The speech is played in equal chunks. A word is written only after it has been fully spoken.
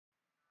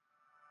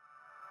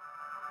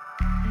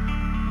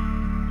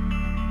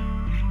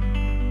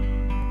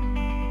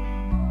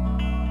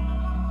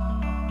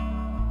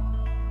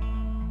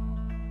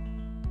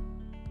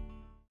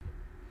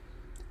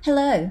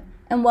Hello,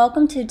 and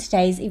welcome to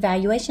today's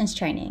evaluations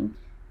training.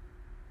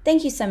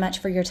 Thank you so much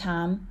for your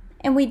time,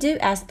 and we do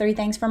ask 3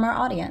 things from our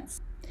audience.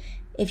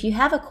 If you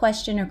have a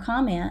question or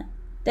comment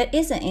that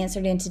isn't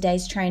answered in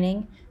today's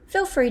training,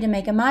 feel free to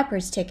make a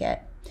MyPers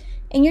ticket,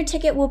 and your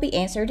ticket will be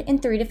answered in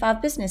 3 to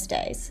 5 business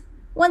days.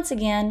 Once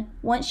again,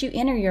 once you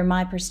enter your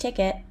MyPers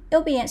ticket,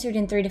 it'll be answered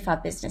in 3 to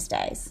 5 business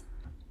days.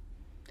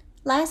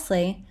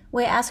 Lastly,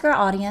 we ask our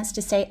audience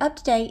to stay up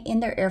to date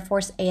in their Air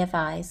Force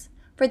AFIs.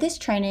 For this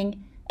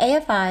training,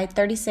 AFI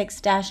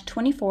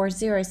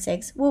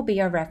 36-2406 will be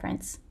our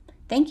reference.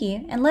 Thank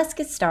you, and let's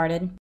get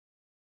started.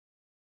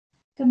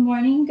 Good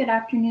morning, good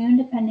afternoon,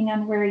 depending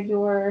on where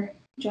you're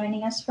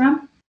joining us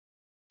from.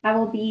 I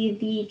will be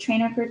the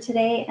trainer for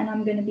today, and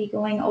I'm going to be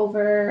going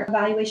over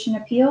evaluation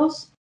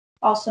appeals,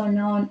 also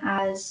known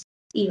as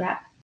ERAB.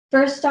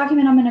 First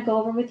document I'm going to go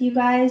over with you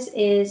guys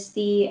is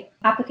the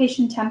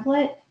application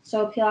template,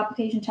 so appeal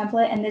application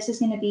template, and this is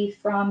going to be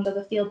from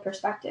the field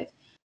perspective.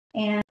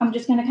 And I'm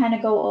just going to kind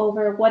of go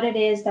over what it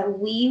is that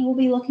we will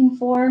be looking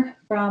for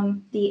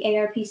from the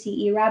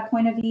ARPC ERAB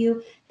point of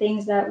view,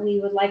 things that we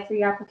would like for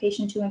your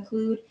application to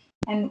include.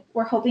 And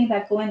we're hoping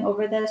that going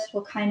over this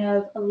will kind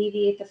of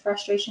alleviate the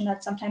frustration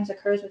that sometimes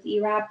occurs with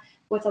ERAB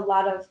with a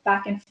lot of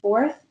back and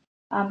forth.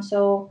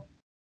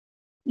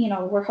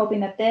 We're hoping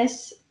that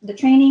the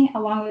training,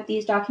 along with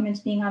these documents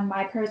being on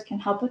MyPers, can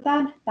help with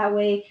that. That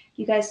way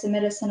you guys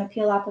submit us an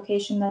appeal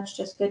application that's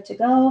just good to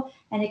go,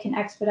 and it can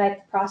expedite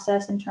the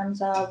process in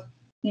terms of,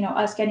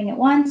 us getting it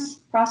once,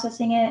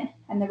 processing it,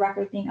 and the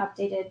record being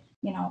updated,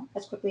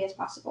 as quickly as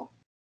possible.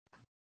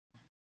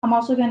 I'm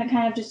also going to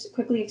kind of just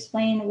quickly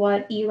explain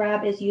what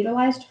ERAB is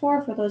utilized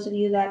for those of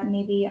you that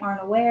maybe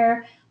aren't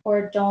aware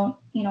or don't,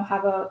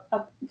 have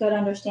a good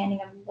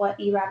understanding of what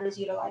ERAB is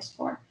utilized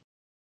for.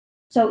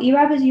 So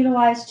ERAB is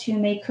utilized to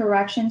make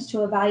corrections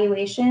to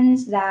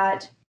evaluations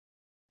that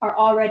are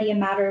already a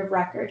matter of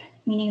record,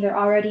 meaning they're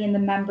already in the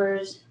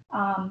member's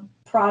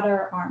PRADA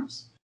or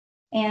ARMS.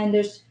 And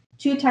there's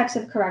 2 types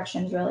of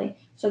corrections, really.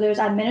 So there's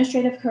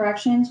administrative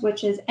corrections,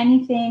 which is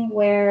anything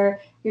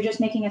where you're just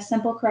making a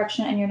simple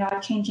correction and you're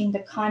not changing the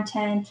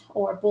content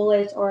or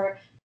bullets or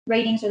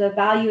ratings or the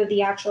value of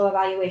the actual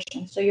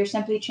evaluation. So you're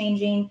simply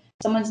changing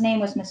someone's name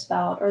was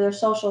misspelled or their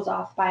socials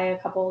off by a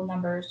couple of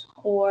numbers,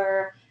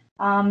 or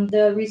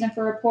the reason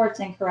for report's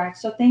incorrect.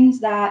 So things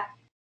that,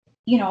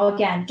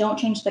 again, don't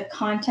change the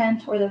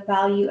content or the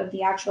value of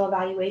the actual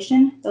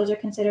evaluation. Those are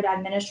considered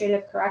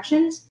administrative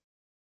corrections.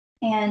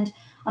 And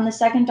on the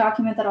second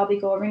document that I'll be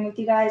going with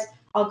you guys,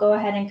 I'll go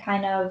ahead and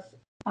kind of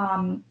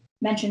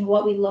mention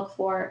what we look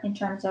for in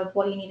terms of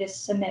what you need to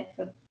submit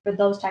for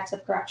those types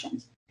of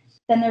corrections.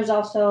 Then there's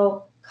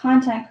also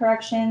content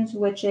corrections,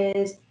 which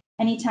is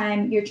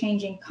anytime you're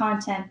changing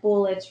content,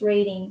 bullets,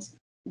 ratings,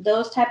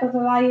 those type of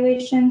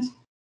evaluations,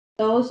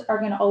 those are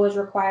going to always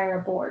require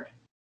a board.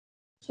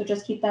 So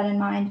just keep that in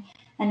mind.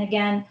 And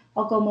again,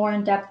 I'll go more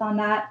in depth on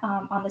that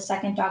on the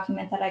second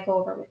document that I go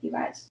over with you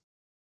guys.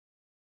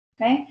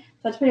 Okay, so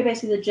that's pretty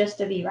basically the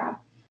gist of ERAB.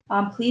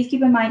 Please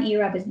keep in mind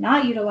ERAB is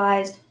not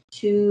utilized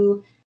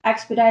to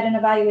expedite an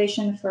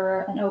evaluation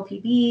for an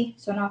OPB,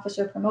 so an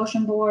officer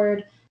promotion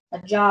board, a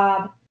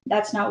job.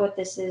 That's not what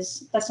this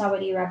is. That's not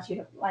what ERAB is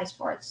utilized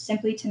for. It's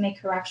simply to make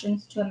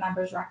corrections to a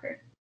member's record.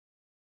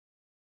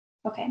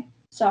 Okay,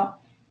 so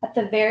at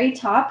the very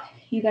top,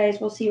 you guys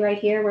will see right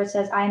here where it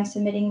says I am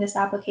submitting this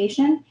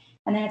application,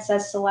 and then it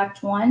says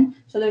select one.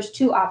 So there's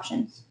 2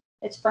 options.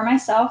 It's for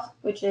myself,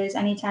 which is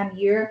anytime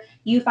you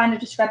find a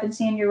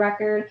discrepancy in your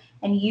record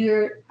and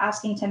you're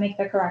asking to make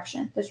the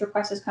correction. This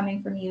request is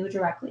coming from you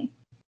directly.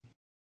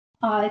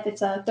 If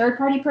it's a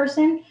third-party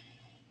person,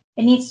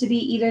 it needs to be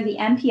either the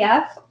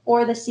MPF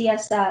or the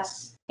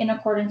CSS in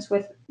accordance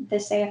with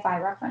this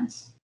AFI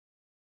reference.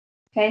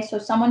 Okay, so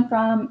someone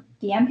from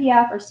the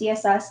MPF or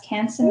CSS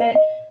can submit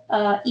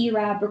a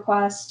ERAB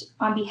request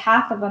on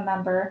behalf of a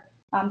member.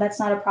 That's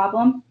not a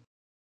problem.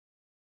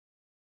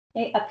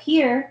 Okay, up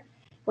here,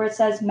 where it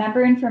says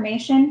member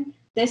information,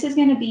 this is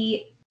going to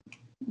be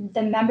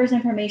the member's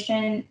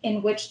information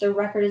in which the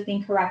record is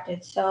being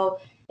corrected. So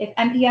if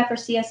MPF or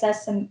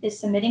CSS is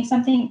submitting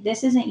something,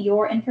 this isn't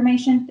your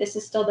information. This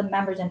is still the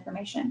member's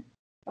information.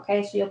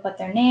 Okay, so you'll put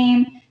their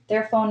name,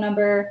 their phone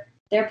number,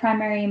 their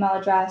primary email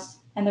address,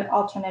 and their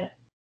alternate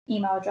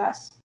email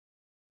address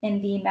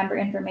in the member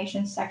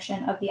information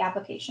section of the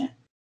application.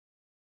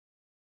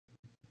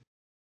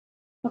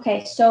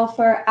 Okay, so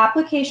for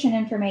application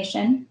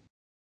information,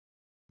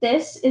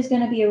 this is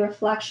going to be a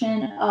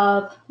reflection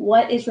of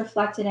what is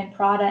reflected in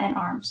PRADA and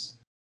ARMS.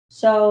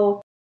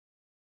 So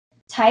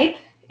type,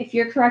 if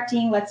you're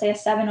correcting, let's say a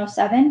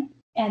 707,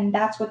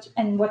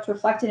 and what's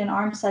reflected in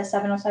ARMS says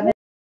 707,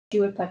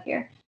 you would put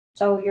here.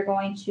 So you're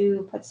going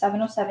to put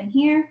 707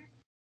 here.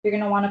 You're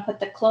going to want to put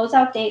the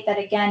closeout date that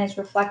again is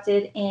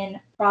reflected in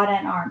PRADA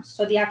and ARMS.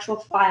 So the actual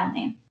file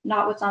name,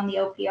 not what's on the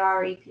OPR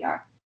or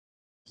EPR.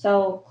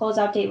 So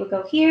closeout date would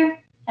go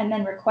here, and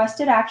then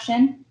requested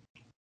action.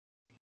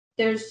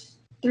 There's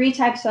 3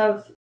 types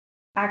of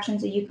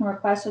actions that you can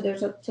request. So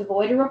there's to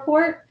void a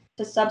report,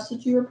 to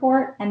substitute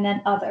report, and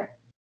then other.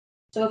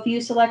 So if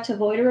you select to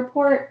void a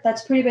report,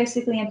 that's pretty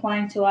basically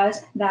implying to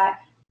us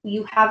that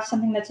you have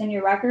something that's in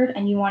your record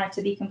and you want it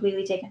to be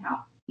completely taken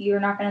out. You're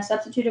not going to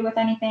substitute it with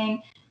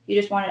anything. You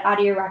just want it out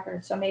of your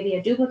record. So maybe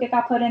a duplicate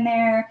got put in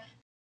there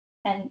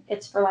and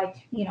it's for like,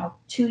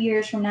 2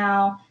 years from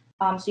now.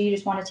 So you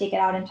just want to take it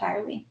out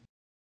entirely.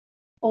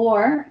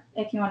 Or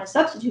if you want to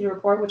substitute a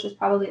report, which is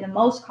probably the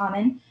most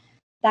common,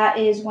 that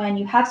is when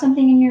you have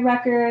something in your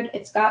record,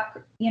 it's got,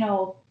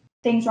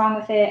 things wrong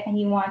with it, and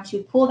you want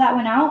to pull that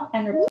one out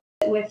and replace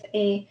it with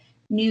a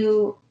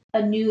new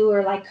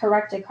or like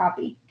corrected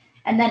copy.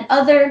 And then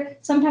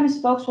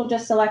sometimes folks will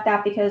just select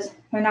that because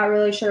they're not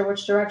really sure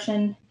which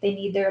direction they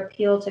need their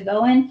appeal to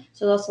go in.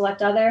 So they'll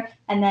select other,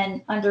 and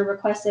then under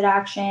requested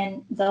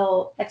action,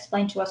 they'll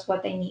explain to us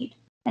what they need.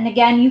 And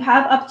again, you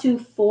have up to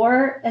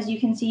 4, as you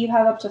can see, you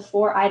have up to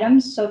 4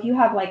 items. So if you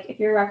have if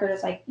your record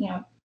is a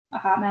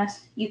hot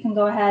mess, you can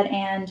go ahead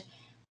and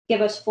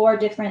give us 4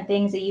 different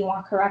things that you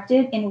want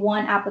corrected in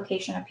one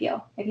application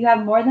appeal. If you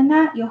have more than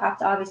that, you'll have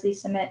to obviously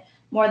submit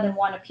more than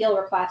 1 appeal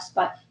request,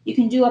 but you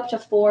can do up to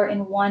 4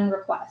 in one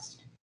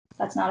request.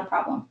 That's not a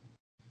problem.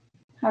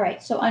 All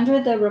right, so under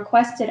the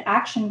requested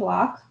action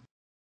block,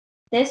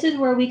 this is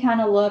where we kind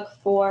of look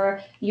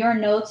for your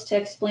notes to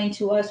explain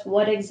to us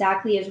what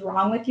exactly is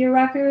wrong with your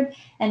record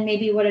and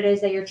maybe what it is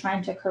that you're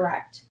trying to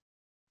correct.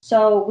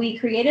 So we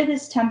created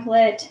this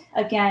template,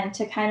 again,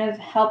 to kind of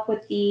help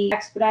with the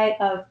expedite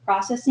of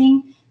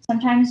processing.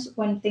 Sometimes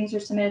when things are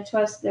submitted to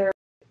us, they're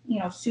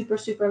super,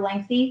 super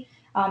lengthy.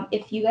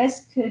 If you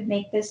guys could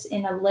make this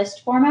in a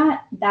list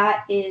format,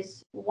 that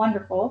is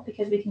wonderful,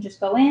 because we can just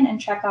go in and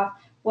check off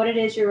what it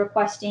is you're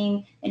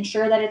requesting,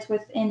 ensure that it's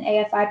within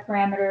AFI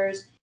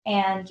parameters,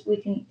 and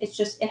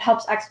it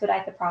helps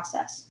expedite the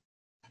process.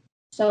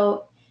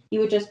 So you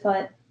would just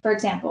put, for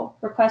example,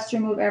 request to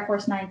remove Air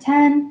Force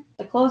 910,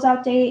 the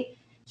closeout date,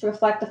 to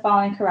reflect the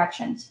following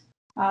corrections.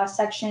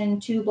 Section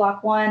 2,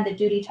 Block 1, the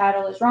duty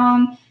title is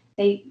wrong.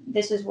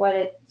 This is what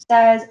it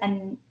says,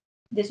 and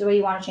this is what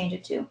you want to change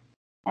it to.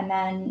 And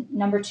then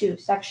number 2,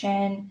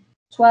 Section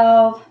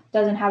 12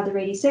 doesn't have the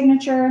rating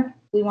signature.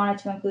 We wanted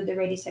to include the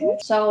rating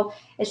signature. So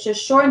it's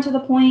just short and to the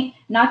point,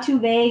 not too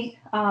vague.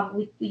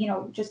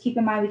 Just keep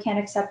in mind, we can't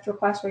accept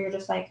requests where you're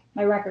just like,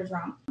 my record's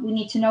wrong. We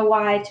need to know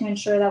why, to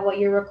ensure that what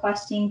you're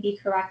requesting be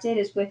corrected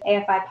is with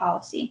AFI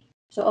policy.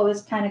 So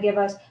always kind of give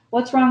us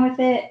what's wrong with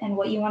it and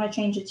what you want to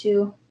change it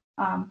to,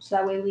 so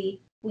that way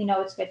we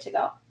know it's good to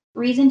go.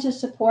 Reason to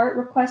support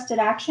requested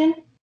action.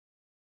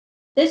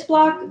 This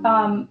block,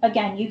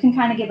 again, you can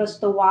kind of give us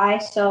the why.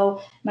 So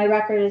my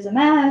record is a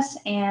mess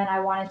and I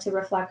want it to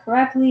reflect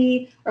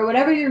correctly, or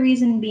whatever your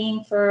reason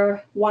being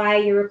for why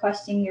you're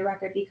requesting your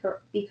record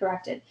be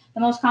corrected.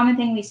 The most common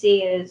thing we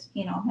see is,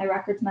 my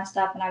record's messed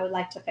up and I would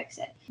like to fix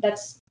it.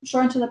 That's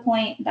short and to the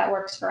point. That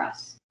works for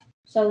us.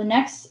 So the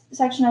next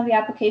section of the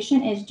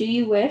application is, do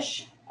you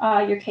wish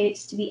your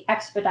case to be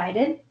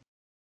expedited?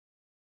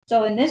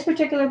 So in this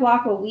particular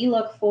block, what we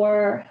look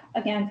for,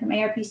 again, from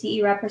ARPC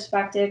ERAB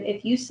perspective,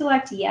 if you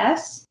select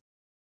yes,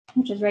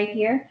 which is right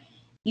here,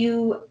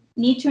 you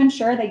need to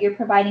ensure that you're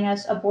providing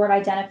us a board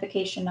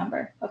identification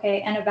number,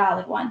 okay, and a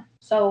valid one.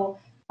 So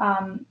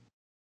the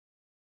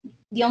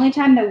only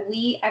time that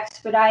we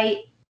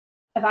expedite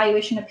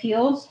evaluation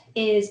appeals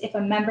is if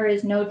a member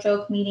is, no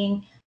joke,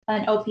 meeting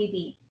an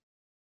OPB.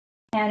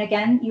 And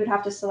again, you would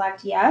have to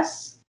select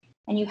yes,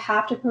 and you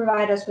have to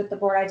provide us with the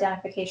board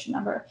identification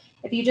number.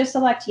 If you just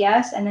select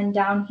yes, and then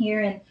down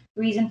here in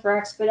reason for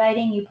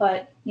expediting, you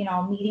put,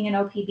 meeting an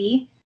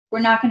OPB, we're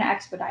not going to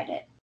expedite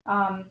it.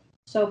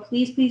 So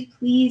please, please,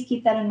 please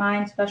keep that in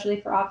mind,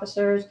 especially for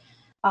officers.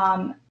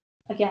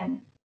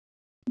 Again,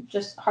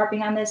 just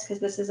harping on this because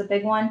this is a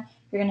big one.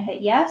 You're going to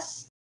hit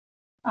yes,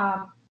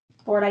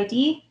 board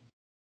ID.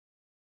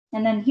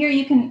 And then here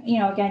you can,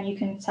 again, you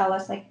can tell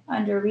us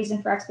under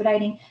reason for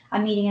expediting,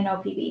 I'm meeting an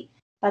OPB.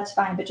 That's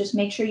fine, but just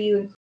make sure you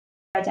include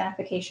the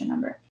identification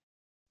number.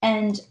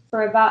 And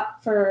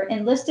for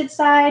enlisted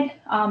side,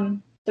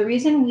 the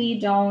reason we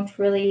don't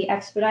really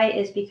expedite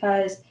is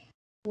because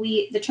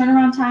the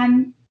turnaround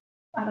time,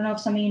 I don't know if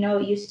some of you know,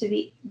 it used to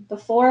be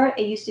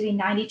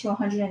 90 to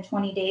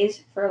 120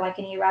 days for an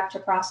ERAB to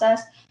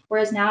process,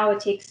 whereas now it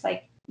takes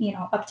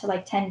up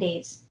to 10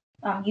 days.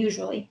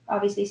 Usually,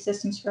 obviously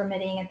systems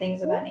permitting and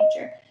things of that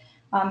nature.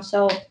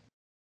 So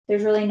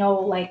there's really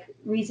no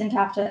reason to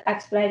have to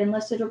expedite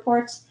enlisted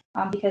reports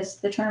because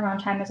the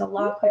turnaround time is a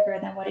lot quicker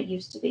than what it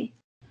used to be.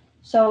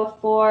 So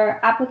for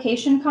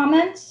application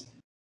comments,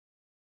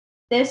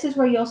 this is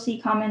where you'll see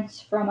comments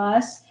from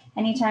us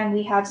anytime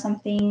we have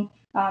something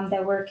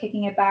that we're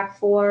kicking it back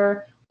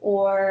for,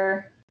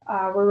 or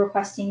we're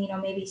requesting,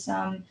 maybe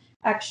some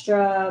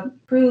extra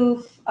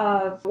proof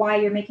of why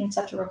you're making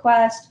such a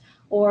request,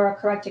 or a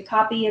corrected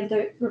copy of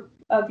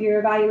your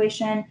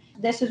evaluation.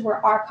 This is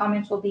where our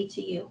comments will be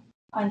to you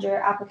under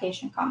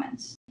application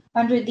comments.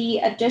 Under the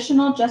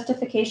additional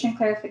justification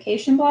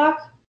clarification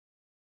block,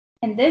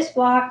 in this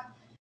block,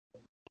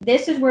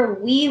 this is where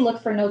we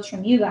look for notes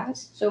from you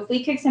guys. So if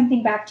we kick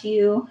something back to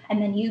you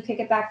and then you kick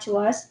it back to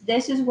us,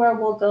 this is where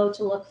we'll go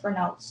to look for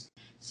notes.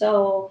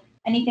 So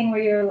anything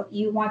where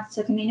you want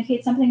to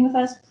communicate something with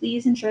us,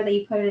 please ensure that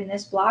you put it in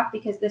this block,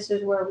 because this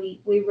is where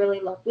we really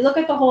look. We look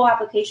at the whole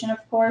application,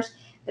 of course,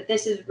 but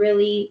this is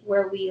really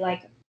where we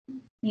like,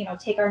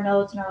 take our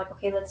notes and are like,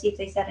 okay, let's see if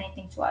they said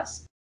anything to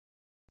us.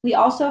 We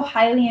also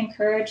highly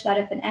encourage that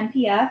if an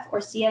MPF or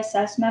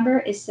CSS member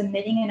is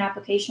submitting an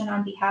application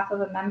on behalf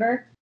of a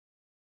member,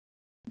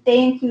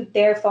 they include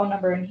their phone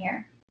number in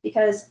here,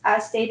 because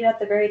as stated at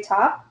the very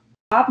top,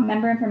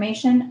 member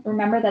information,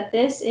 remember that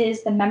this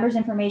is the member's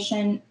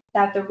information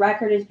that the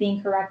record is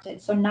being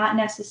corrected. So not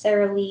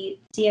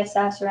necessarily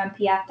CSS or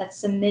MPF that's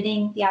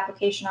submitting the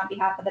application on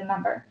behalf of the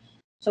member.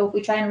 So if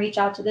we try and reach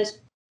out to this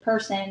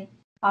person,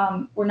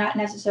 we're not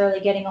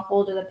necessarily getting a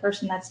hold of the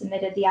person that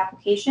submitted the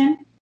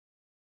application.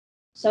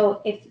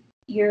 So if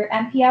you're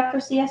MPF or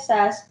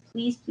CSS,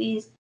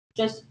 please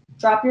just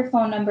drop your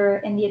phone number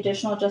in the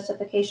additional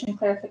justification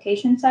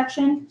clarification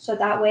section. So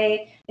that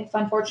way, if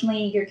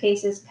unfortunately your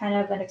case is kind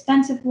of an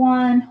extensive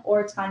one,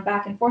 or it's gone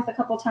back and forth a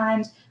couple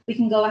times, we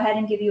can go ahead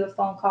and give you a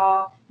phone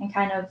call and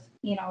kind of,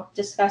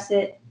 discuss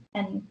it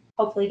and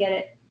hopefully get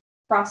it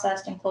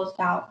processed and closed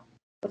out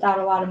without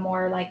a lot of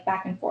more like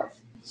back and forth.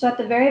 So at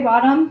the very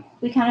bottom,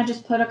 we kind of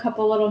just put a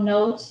couple little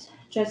notes,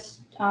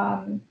 just,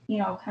 kind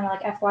of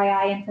like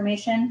FYI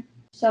information.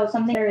 So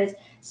something there is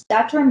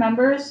statutory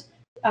members,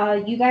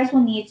 you guys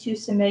will need to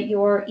submit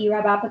your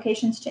ERAB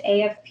applications to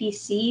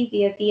AFPC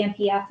via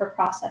VMPF for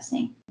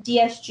processing.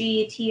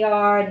 DSG,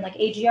 TR, and like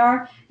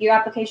AGR, your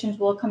applications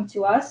will come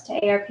to us to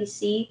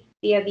ARPC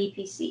via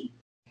VPC.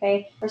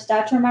 Okay. For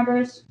statutory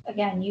members,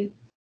 again,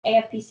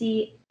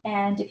 AFPC,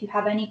 and if you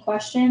have any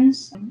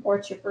questions or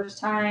it's your first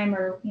time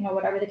or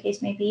whatever the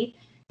case may be,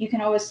 you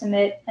can always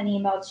submit an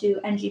email to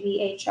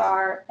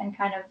NGBHR and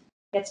kind of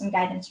get some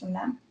guidance from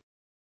them.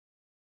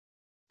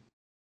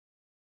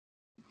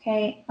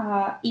 Okay,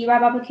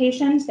 ERAB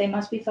applications, they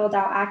must be filled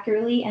out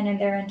accurately and in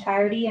their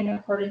entirety in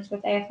accordance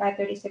with AFI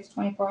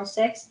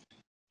 362406.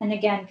 And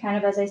again, kind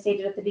of as I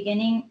stated at the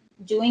beginning,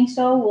 doing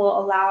so will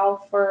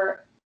allow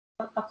for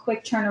a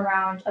quick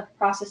turnaround of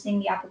processing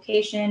the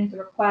application, the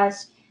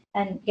request,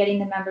 and getting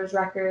the member's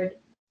record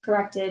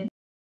corrected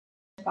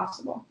as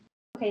possible.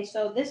 Okay,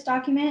 so this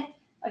document,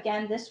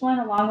 again, this one,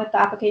 along with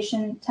the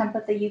application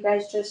template that you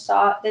guys just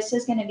saw, this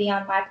is going to be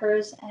on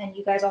MyPERS, and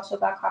you guys also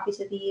got copies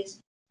of these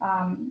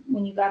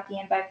when you got the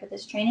invite for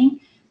this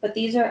training. But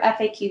these are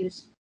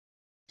FAQs.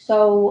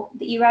 So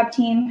the ERAB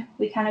team,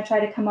 we kind of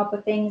try to come up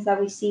with things that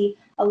we see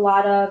a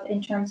lot of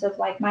in terms of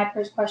like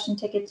MyPERS question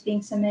tickets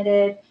being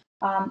submitted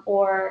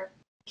or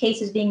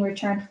cases being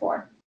returned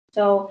for.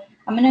 So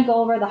I'm going to go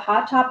over the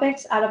hot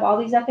topics out of all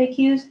these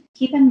FAQs.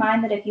 Keep in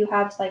mind that if you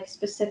have like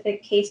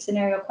specific case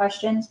scenario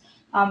questions,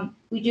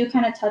 we do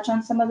kind of touch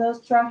on some of those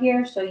throughout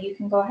here. So you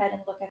can go ahead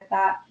and look at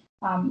that,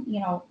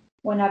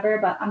 whenever,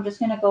 but I'm just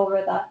going to go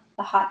over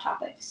the hot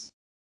topics.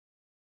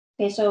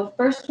 Okay, so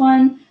first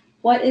one,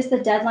 what is the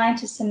deadline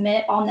to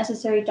submit all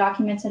necessary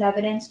documents and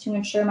evidence to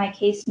ensure my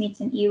case meets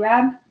an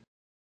ERAB?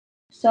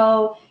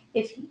 So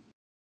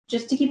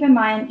just to keep in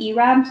mind,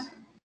 ERABs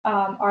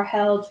are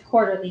held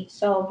quarterly,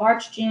 so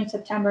March, June,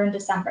 September, and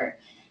December.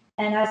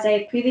 And as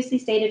I previously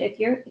stated, if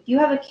you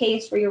have a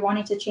case where you're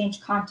wanting to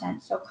change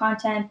content, so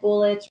content,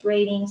 bullets,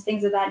 ratings,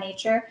 things of that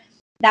nature,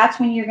 that's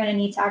when you're going to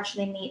need to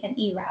actually meet an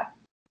ERAB.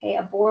 Okay,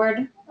 a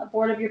board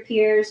of your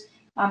peers.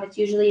 It's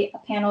usually a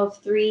panel of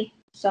 3.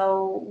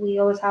 So we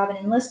always have an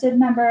enlisted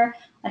member,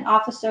 an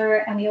officer,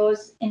 and we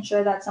always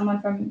ensure that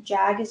someone from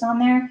JAG is on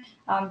there,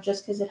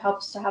 just because it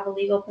helps to have a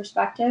legal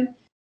perspective.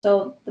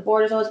 So the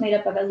board is always made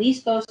up of at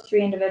least those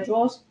 3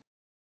 individuals,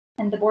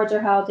 and the boards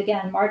are held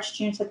again March,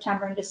 June,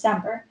 September, and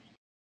December.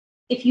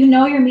 If you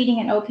know you're meeting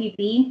an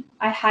OPB,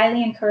 I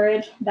highly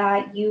encourage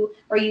that you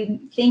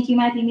think you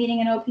might be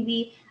meeting an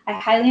OPB, I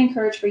highly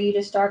encourage for you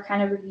to start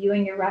kind of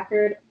reviewing your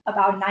record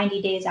about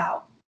 90 days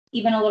out,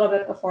 even a little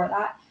bit before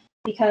that,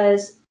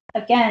 because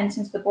again,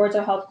 since the boards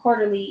are held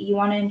quarterly, you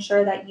want to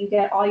ensure that you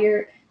get all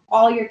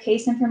your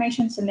case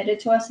information submitted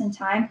to us in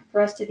time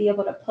for us to be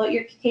able to put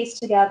your case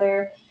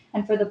together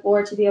and for the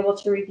board to be able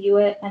to review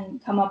it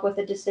and come up with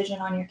a decision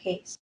on your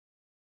case.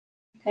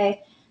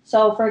 Okay,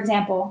 so for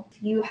example,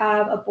 if you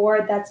have a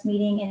board that's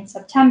meeting in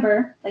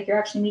September, like you're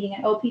actually meeting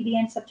an OPB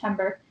in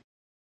September,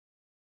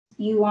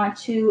 you want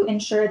to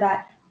ensure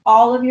that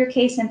all of your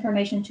case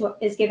information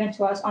is given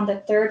to us on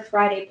the 3rd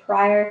Friday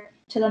prior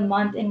to the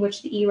month in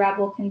which the ERAB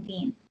will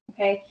convene.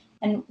 Okay,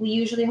 and we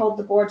usually hold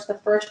the boards the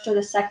 1st or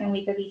the 2nd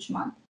week of each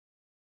month.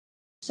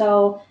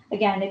 So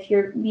again, if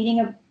you're meeting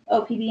a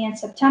OPB in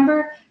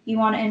September, you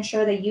want to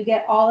ensure that you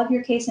get all of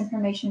your case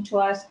information to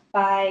us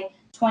by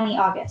 20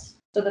 August.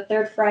 So the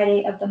 3rd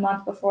Friday of the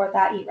month before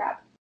that ERAB.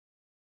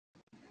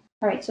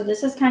 All right, so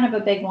this is kind of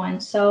a big one.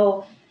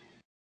 So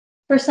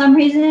for some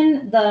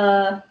reason,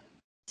 the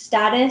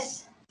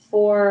status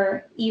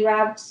for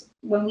ERABs,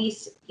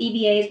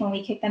 EBAs, when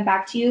we kick them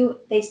back to you,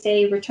 they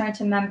say return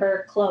to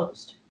member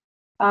closed.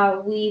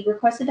 We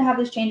requested to have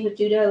this change, but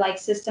due to like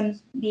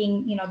systems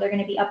being, they're going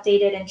to be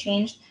updated and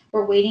changed,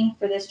 we're waiting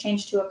for this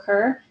change to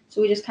occur.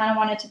 So we just kind of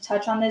wanted to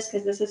touch on this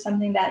because this is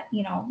something that,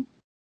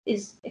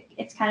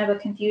 it's kind of a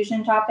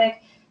confusion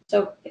topic.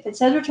 So if it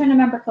says return to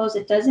member closed,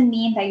 it doesn't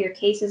mean that your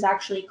case is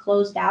actually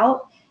closed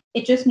out.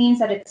 It just means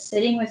that it's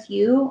sitting with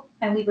you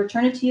and we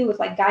return it to you with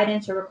like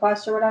guidance or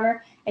requests or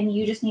whatever, and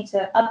you just need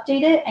to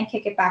update it and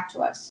kick it back to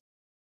us.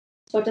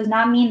 So it does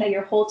not mean that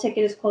your whole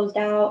ticket is closed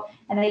out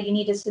and that you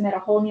need to submit a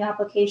whole new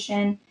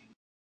application.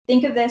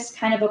 Think of this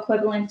kind of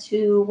equivalent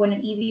to when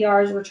an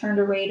EVR is returned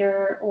to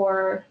rater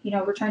or,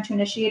 return to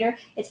initiator.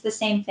 It's the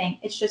same thing.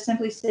 It's just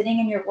simply sitting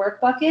in your work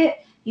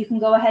bucket. You can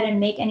go ahead and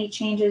make any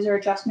changes or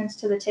adjustments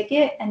to the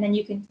ticket, and then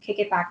you can kick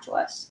it back to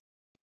us.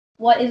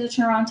 What is the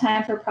turnaround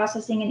time for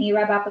processing an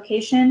ERAB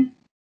application?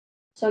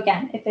 So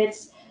again, if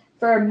it's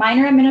for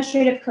minor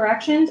administrative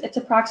corrections, it's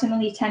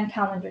approximately 10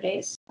 calendar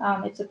days.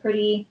 It's a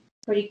pretty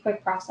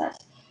quick process.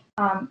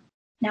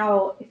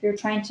 Now, if you're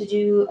trying to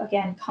do,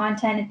 again,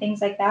 content and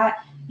things like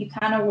that, you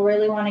kind of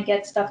really want to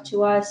get stuff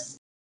to us,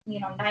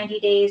 90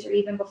 days or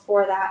even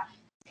before that,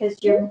 because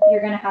you're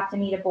going to have to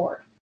need a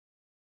board.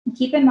 And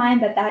keep in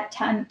mind that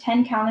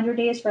 10 calendar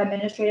days for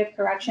administrative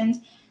corrections,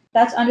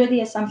 that's under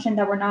the assumption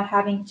that we're not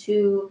having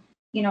to,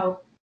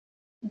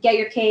 get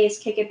your case,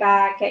 kick it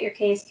back, get your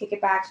case, kick it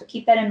back. So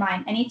keep that in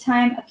mind.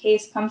 Anytime a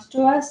case comes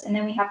to us and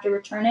then we have to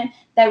return it,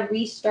 that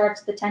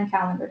restarts the 10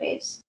 calendar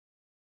days.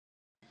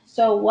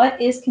 So what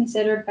is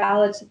considered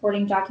valid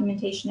supporting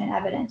documentation and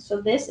evidence?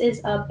 So this is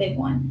a big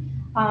one.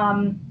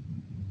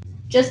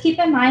 Just keep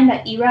in mind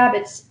that ERAB,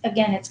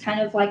 it's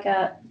kind of like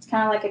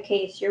a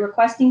case. You're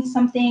requesting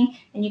something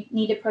and you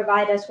need to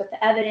provide us with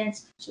the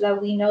evidence so that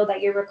we know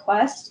that your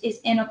request is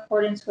in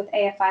accordance with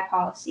AFI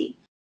policy.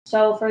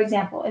 So for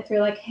example, if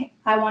you're like, hey,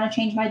 I want to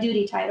change my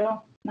duty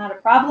title, not a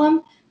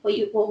problem. What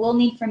we'll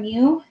need from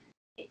you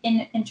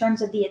in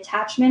terms of the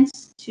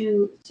attachments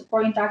to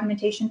supporting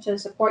documentation to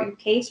support your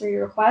case or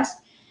your request,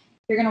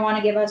 you're going to want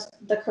to give us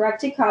the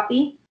corrected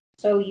copy.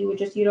 So you would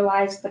just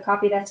utilize the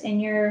copy that's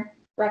in your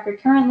record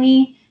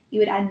currently. You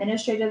would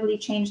administratively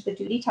change the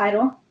duty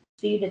title.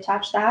 So you'd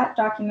attach that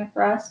document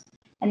for us.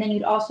 And then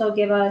you'd also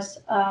give us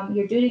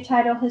your duty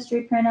title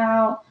history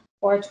printout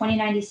or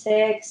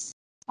 2096.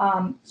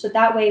 So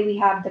that way we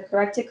have the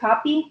corrected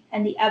copy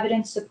and the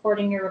evidence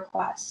supporting your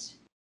request.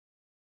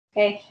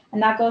 Okay, and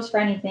that goes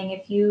for anything.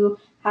 If you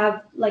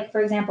have, like,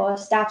 for example, a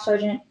staff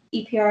sergeant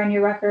EPR in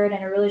your record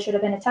and it really should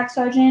have been a tech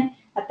sergeant,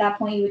 at that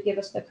point you would give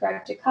us the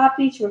corrected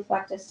copy to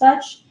reflect as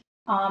such,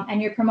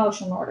 and your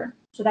promotion order.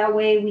 So that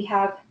way we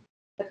have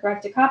the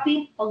corrected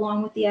copy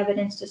along with the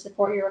evidence to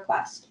support your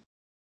request.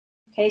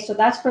 Okay, so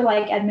that's for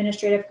like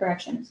administrative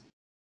corrections.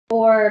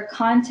 For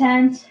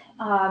content,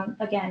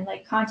 again,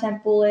 like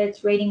content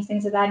bullets, ratings,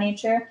 things of that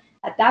nature,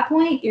 at that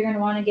point, you're going to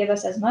want to give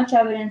us as much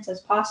evidence as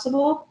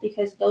possible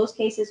because those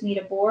cases need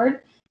a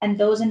board and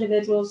those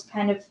individuals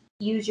kind of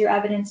use your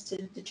evidence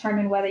to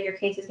determine whether your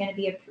case is going to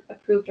be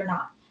approved or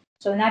not.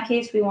 So in that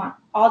case, we want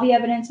all the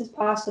evidence as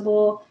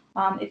possible.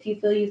 If you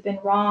feel you've been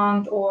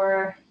wronged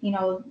or,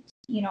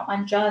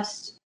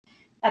 unjust,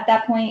 at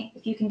that point,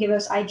 if you can give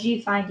us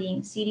IG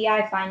findings,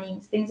 CDI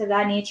findings, things of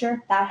that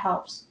nature, that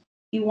helps.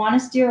 You want to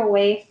steer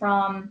away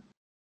from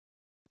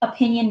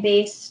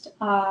opinion-based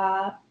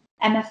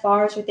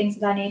MFRs or things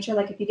of that nature.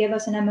 Like if you give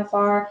us an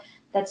MFR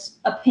that's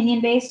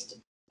opinion-based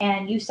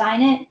and you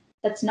sign it,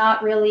 it's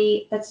not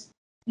going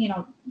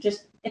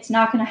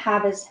to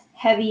have as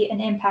heavy an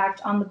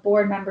impact on the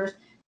board members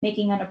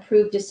making an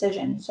approved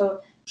decision.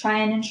 So try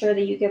and ensure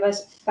that you give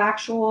us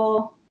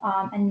factual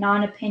and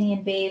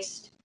non-opinion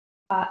based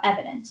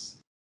evidence.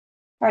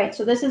 All right,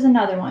 so this is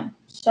another one.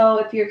 So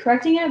if you're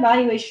correcting an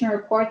evaluation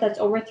report that's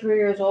over 3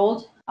 years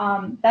old,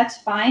 that's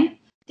fine.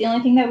 The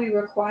only thing that we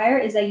require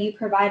is that you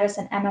provide us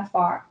an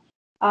MFR.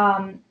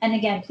 And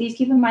again, please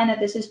keep in mind that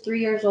this is 3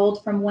 years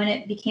old from when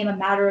it became a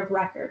matter of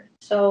record.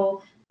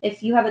 So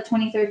if you have a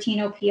 2013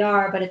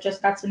 OPR, but it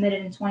just got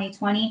submitted in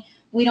 2020,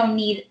 we don't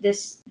need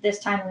this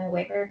time limit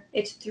waiver.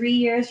 It's 3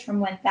 years from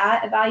when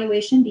that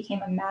evaluation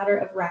became a matter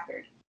of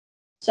record.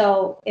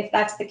 So if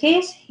that's the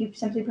case, you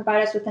simply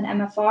provide us with an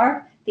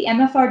MFR. The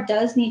MFR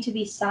does need to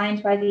be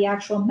signed by the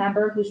actual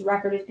member whose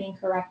record is being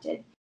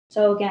corrected.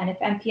 So again, if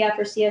MPF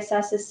or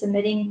CSS is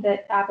submitting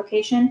the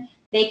application,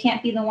 they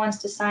can't be the ones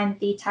to sign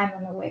the time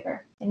limit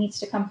waiver. It needs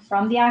to come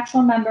from the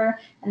actual member,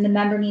 and the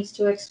member needs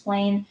to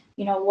explain,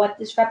 what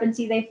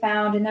discrepancy they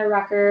found in their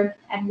record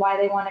and why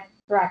they want it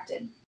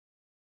corrected.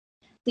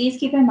 Please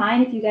keep in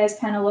mind, if you guys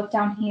kind of look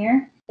down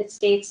here, it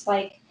states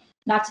like,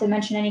 not to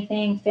mention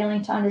anything,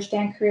 failing to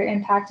understand career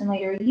impact in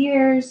later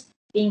years,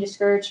 being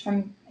discouraged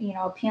from,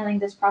 appealing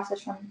this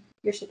process from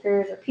your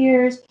superiors or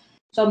peers.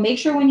 So make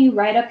sure when you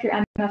write up your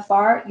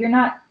MFR, you're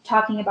not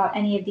talking about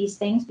any of these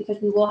things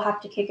because we will have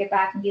to kick it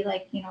back and be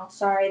like,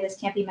 sorry, this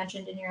can't be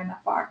mentioned in your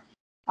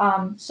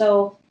MFR.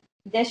 So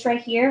this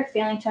right here,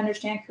 failing to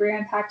understand career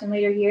impact in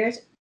later years,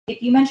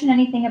 if you mention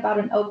anything about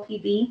an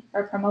OPB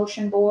or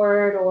promotion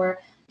board or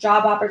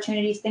job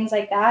opportunities, things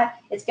like that,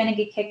 it's going to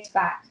get kicked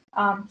back.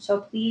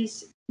 So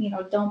please,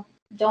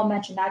 don't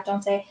mention that.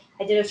 Don't say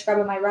I did a scrub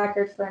of my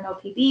record for an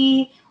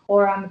OPB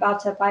or I'm about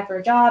to apply for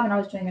a job and I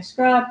was doing a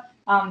scrub,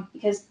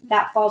 because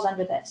that falls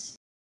under this.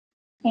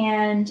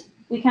 And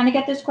we kind of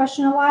get this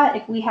question a lot.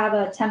 If we have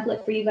a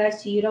template for you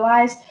guys to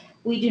utilize,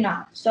 we do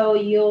not. So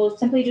you'll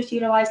simply just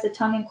utilize the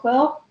tongue and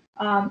quill,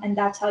 and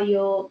that's how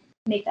you'll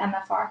make the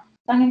MFR.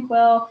 Tongue and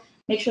quill,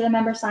 make sure the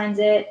member signs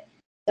it,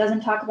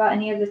 doesn't talk about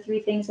any of the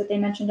 3 things that they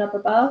mentioned up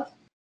above,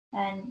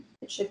 and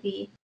it should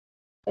be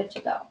good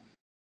to go.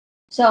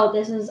 So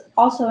this is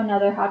also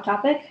another hot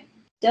topic.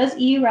 Does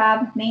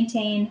ERAB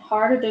maintain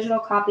hard or digital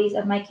copies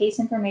of my case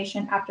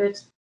information after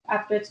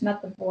it's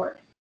met the board?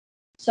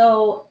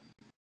 So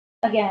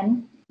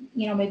again,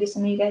 maybe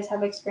some of you guys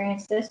have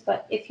experienced this,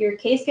 but if your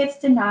case gets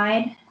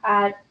denied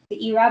at the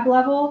ERAB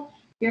level,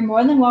 you're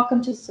more than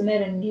welcome to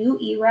submit a new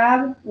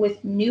ERAB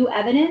with new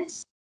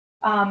evidence,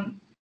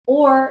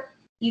 or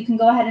you can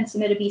go ahead and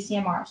submit a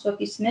BCMR. So if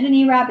you submit an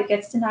ERAB, it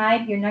gets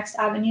denied, your next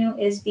avenue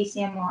is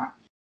BCMR.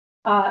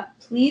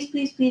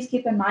 Please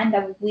keep in mind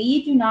that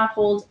we don't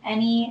hold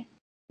any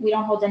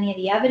of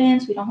the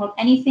evidence, we don't hold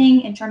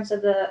anything in terms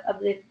of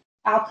the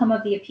outcome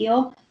of the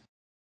appeal.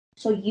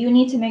 So you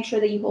need to make sure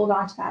that you hold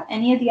on to that.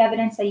 Any of the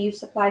evidence that you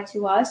supply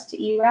to us, to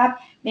ERAB,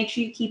 make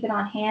sure you keep it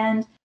on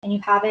hand and you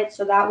have it,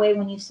 so that way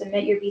when you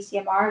submit your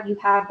BCMR, you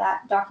have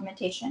that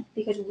documentation,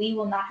 because we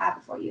will not have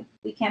it for you.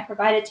 We can't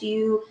provide it to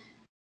you.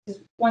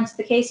 Once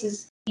the case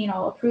is,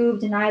 approved,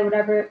 denied,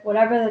 whatever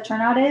the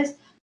turnout is,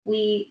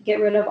 we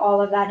get rid of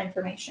all of that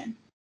information.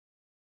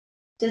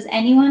 Does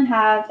anyone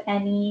have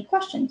any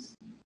questions?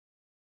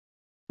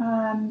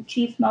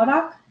 Chief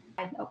Modoc,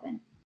 I'm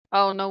open.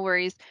 Oh, no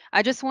worries.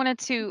 I just wanted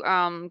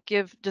to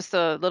give just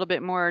a little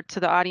bit more to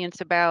the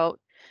audience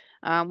about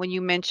when you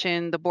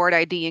mentioned the board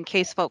ID, in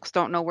case folks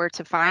don't know where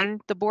to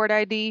find the board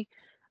ID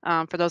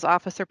for those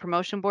officer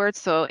promotion boards.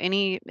 So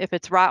if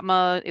it's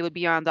ROTMA, it would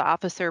be on the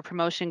officer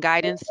promotion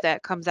guidance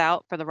that comes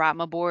out for the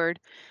ROTMA board.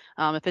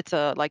 If it's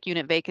a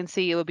unit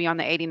vacancy, it would be on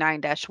the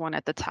 89-1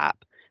 at the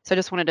top. So I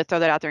just wanted to throw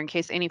that out there in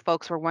case any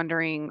folks were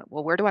wondering,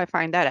 well, where do I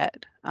find that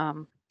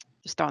at?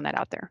 Just throwing that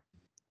out there.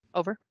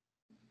 Over.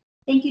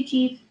 Thank you,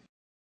 Chief.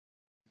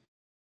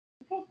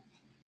 Okay.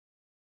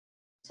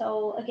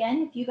 So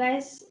again, if you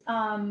guys,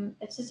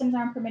 if systems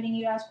aren't permitting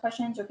you to ask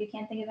questions, or if you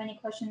can't think of any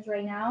questions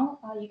right now,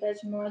 you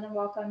guys are more than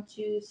welcome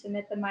to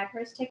submit the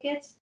MyPers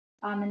tickets.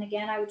 And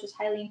again, I would just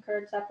highly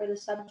encourage that for the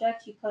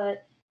subject, you put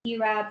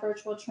ERAB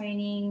virtual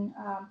training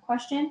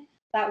question.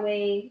 That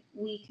way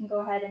we can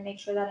go ahead and make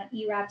sure that an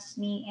ERAB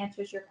SME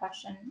answers your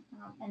question.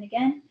 And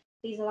again,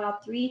 please allow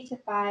 3 to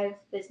 5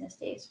 business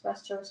days for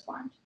us to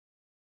respond.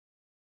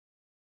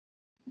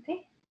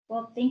 Okay,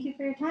 well, thank you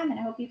for your time, and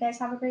I hope you guys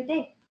have a great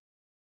day.